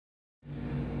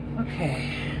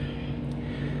Okay,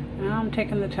 now I'm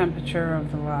taking the temperature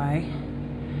of the lye.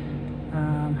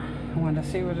 I want to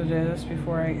see what it is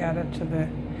before I add it to the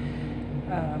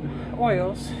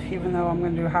oils, even though I'm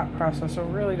going to do a hot process, so it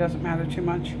really doesn't matter too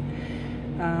much.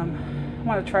 I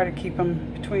want to try to keep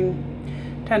them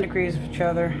between 10 degrees of each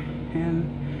other,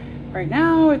 and right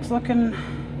now it's looking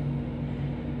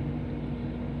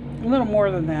a little more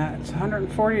than that. It's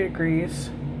 140 degrees,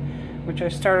 which I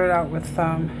started out with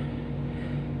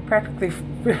practically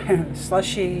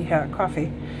slushy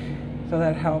coffee, so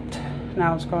that helped.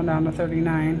 Now it's going down to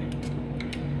 39.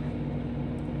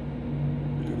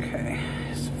 Okay,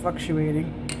 it's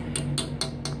fluctuating.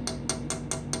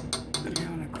 I'm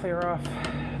going to clear off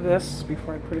this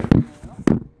before I put it in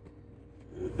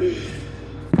the oil.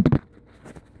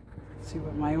 See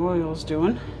what my oil's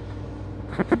doing.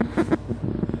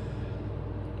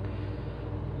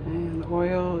 And the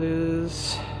oil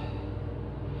is,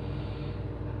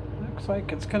 looks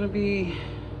like it's going to be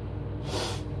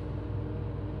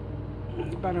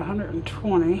about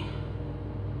 120.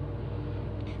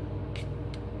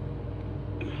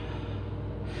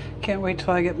 Can't wait till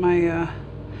I get my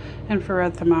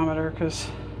infrared thermometer, because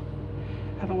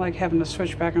I don't like having to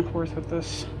switch back and forth with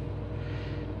this.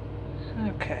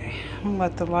 Okay, I'm going to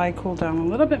let the lye cool down a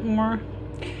little bit more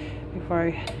before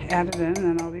I add it in, and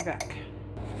then I'll be back.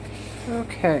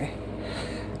 Okay,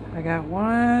 I got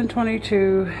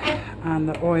 122 on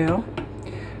the oil,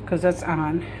 because that's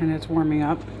on and it's warming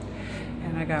up.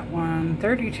 And I got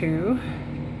 132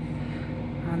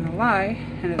 on the lye,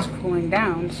 and it's cooling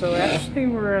down, so actually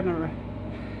we're in a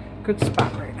good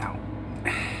spot right now.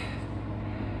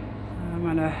 I'm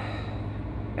gonna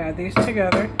add these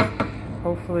together.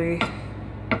 Hopefully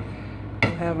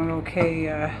we'll have an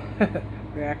okay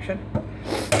reaction.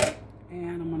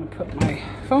 And I'm gonna put my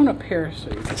phone up here so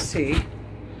you can see.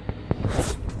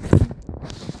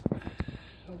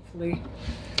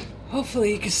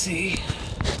 Hopefully you can see.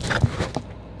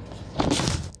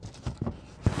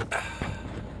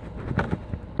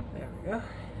 There we go.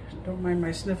 Don't mind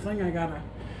my sniffling, I got a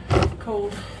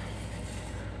cold.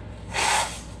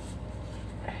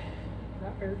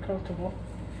 Not very comfortable.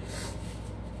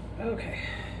 Okay.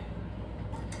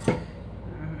 We'll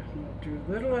do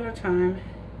a little at a time.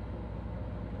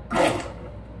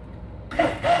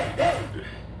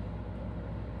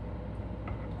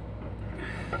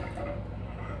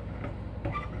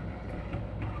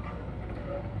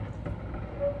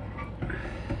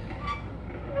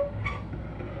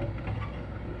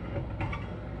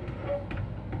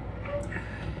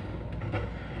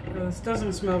 This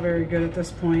doesn't smell very good at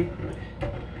this point.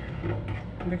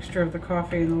 The mixture of the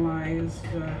coffee and the lye is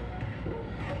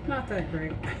not that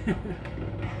great.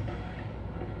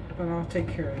 But I'll take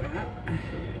care of that. I'm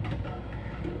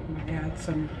going to add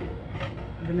some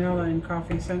vanilla and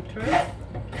coffee scent to it.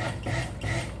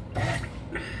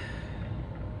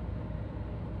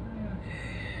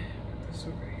 Put this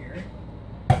over here.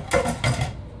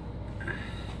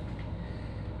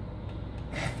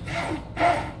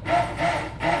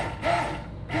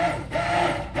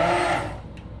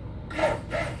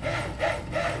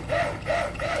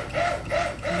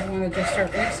 Just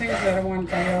start mixing because I don't want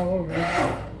it to be all over.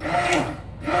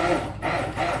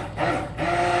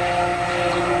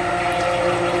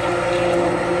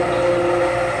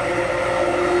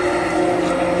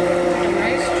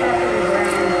 Nice chocolate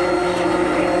brown.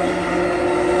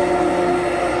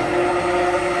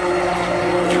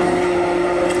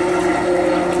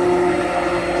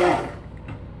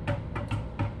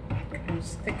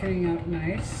 It's thickening up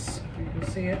nice. You can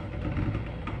see it.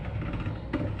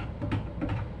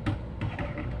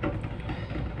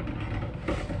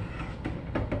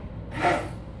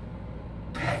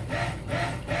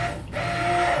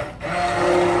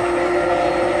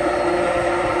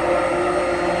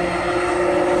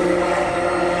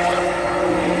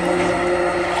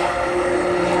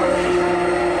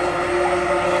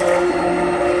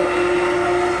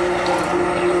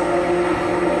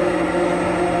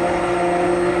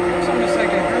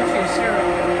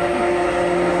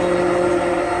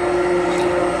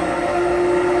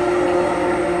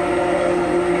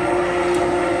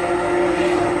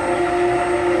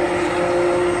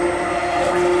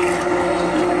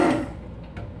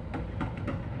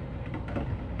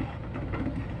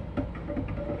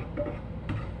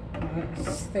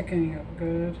 It's thickening up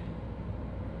good.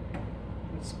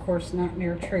 It's of course not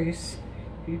near trace.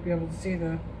 You'd be able to see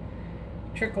the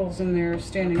trickles in there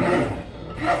standing up.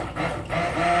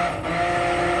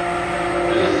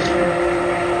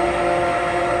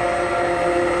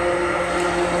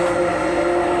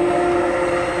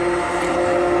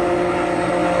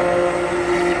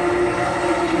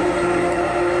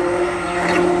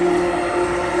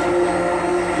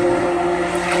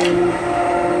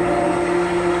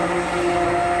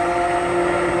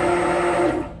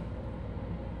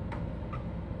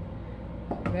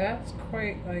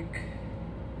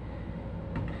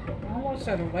 almost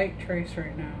at a light trace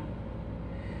right now.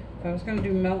 If I was going to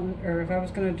do melting, or if I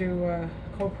was going to do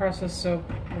cold process soap,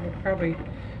 I would probably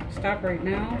stop right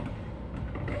now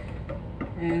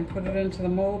and put it into the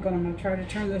mold, but I'm going to try to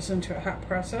turn this into a hot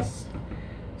process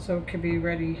so it could be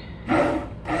ready in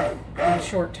a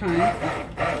short time,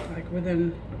 like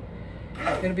within,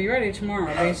 it'll be ready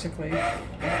tomorrow basically,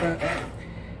 but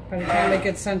by the time it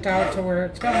gets sent out to where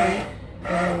it's going,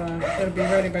 it'll be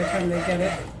ready by the time they get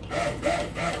it.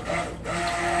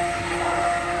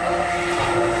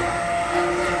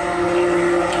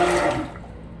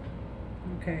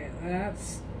 Okay,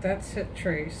 that's hit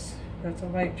trace. That's a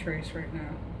light trace right now.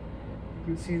 You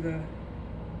can see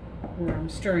where I'm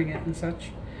stirring it and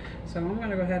such. So I'm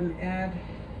going to go ahead and add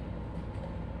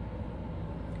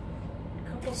a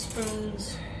couple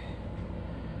spoons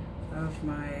of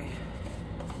my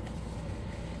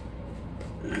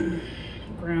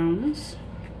grounds.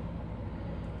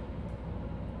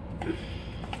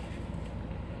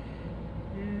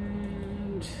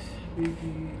 And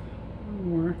maybe one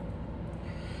more.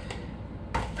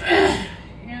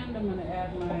 And I'm going to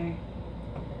add my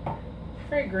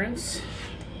fragrance.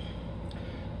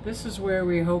 This is where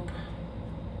we hope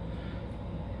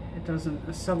it doesn't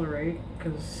accelerate,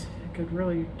 because it could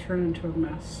really turn into a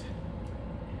mess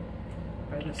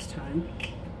by this time.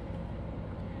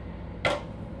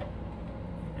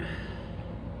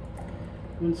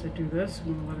 Once I do this,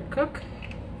 I'm going to let it cook.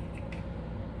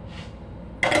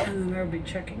 And then I'll be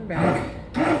checking back.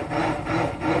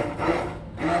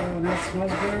 Oh, that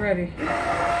smells good already.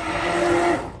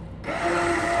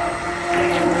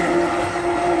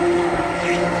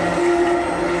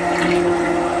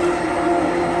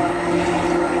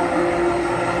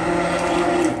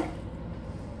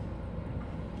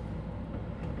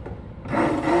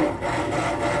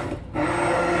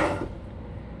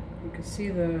 You can see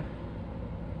the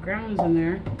grounds in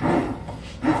there.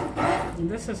 And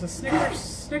this is a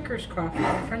Snickers coffee,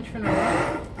 French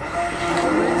vanilla.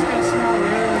 It's going to smell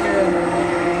really good.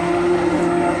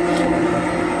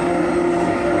 I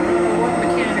don't know what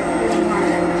mechanic really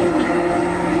wants it.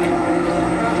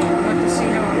 I'll have to see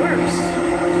how it works.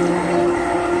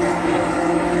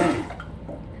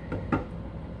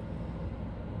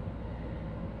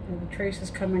 And the trace is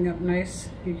coming up nice.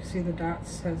 You can see the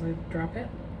dots as I drop it.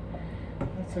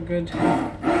 That's a good.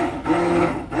 I'll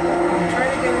try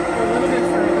to get it a little bit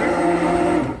further.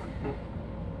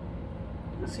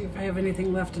 Let's see if I have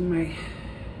anything left in my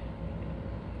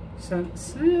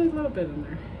scents. A little bit in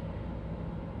there.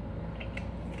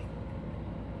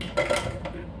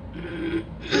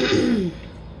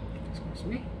 Excuse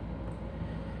me.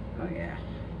 Oh yeah.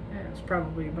 It's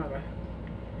probably about a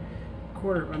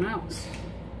quarter of an ounce.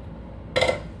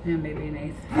 And maybe an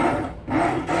eighth.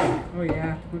 Oh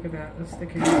yeah, look at that. That's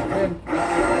thickening up good.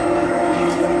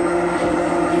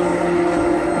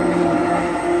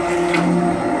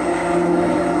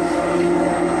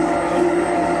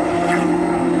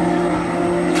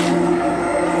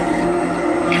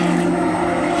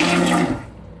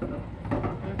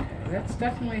 Okay, that's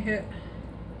definitely hit.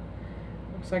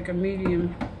 Looks like a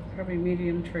medium, probably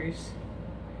medium trace.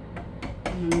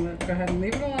 I'm gonna go ahead and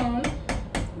leave it alone.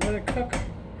 Let it cook.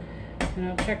 And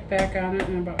I'll check back on it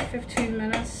in about 15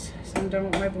 minutes. So I'm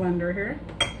done with my blender here.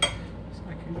 So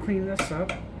I can clean this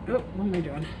up. Oh, what am I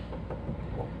doing?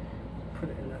 Put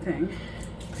it in the thing.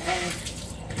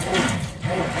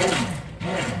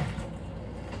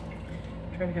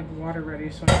 Try to have the water ready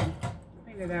so I can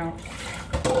clean it out.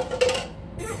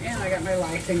 And I got my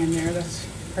lye thing in there. That's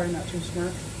probably not too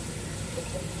smart.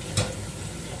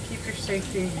 Keep your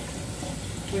safety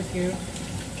with you,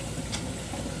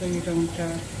 so you don't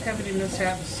have any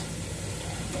mishaps.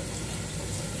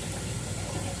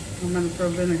 I'm going to throw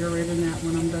vinegar right in that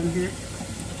when I'm done here.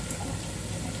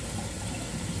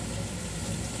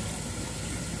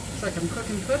 It's like I'm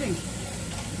cooking pudding.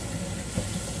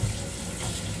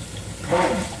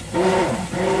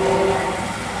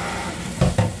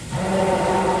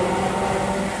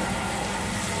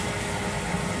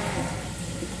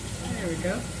 There we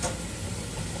go.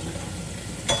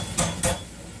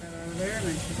 There, and I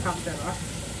can pop that off.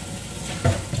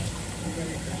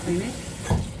 Ready for cleaning.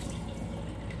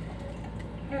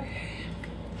 Okay.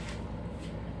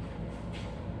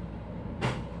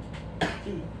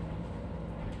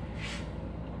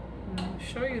 I'll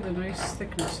show you the nice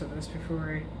thickness of this before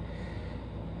I.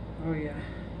 Oh yeah.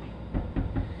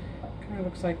 Kind of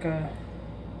looks like a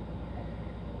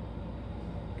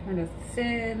kind of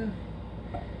thin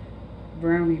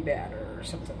brownie batter or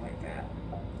something like that.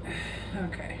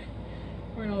 Okay.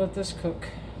 We're going to let this cook,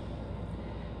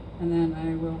 and then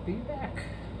I will be back.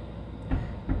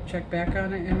 check back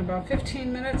on it in about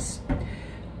 15 minutes.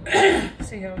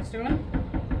 See how it's doing.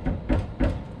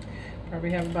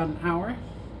 Probably have about an hour.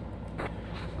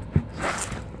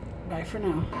 Bye for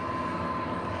now.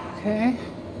 Okay.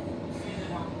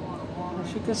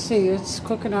 As you can see, it's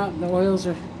cooking out. The oils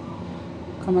are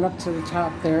coming up to the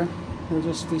top there. It'll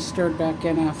just be stirred back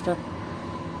in after.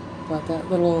 But that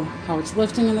little, how it's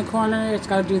lifting in the corner, it's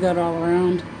got to do that all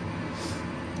around.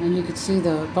 And you can see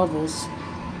the bubbles.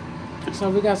 So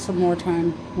we got some more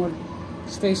time, more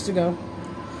space to go.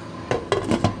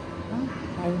 Well,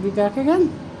 I will be back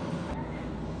again.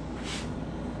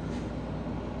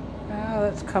 Now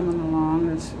that's coming along.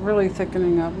 It's really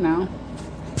thickening up now.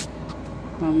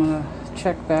 I'm going to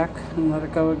check back and let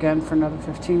it go again for another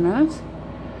 15 minutes.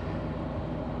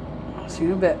 I'll see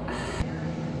you in a bit.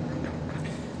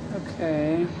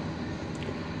 Okay.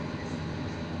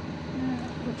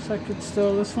 Looks like it's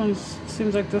still,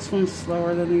 seems like this one's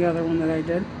slower than the other one that I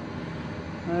did.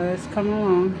 It's coming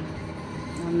along.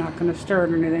 I'm not going to stir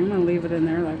it or anything. I'm going to leave it in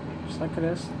there just like it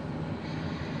is.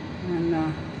 And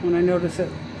when I notice it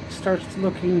starts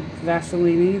looking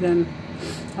Vaseline-y, then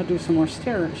I'll do some more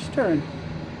stirring.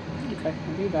 Okay,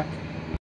 I'll be back.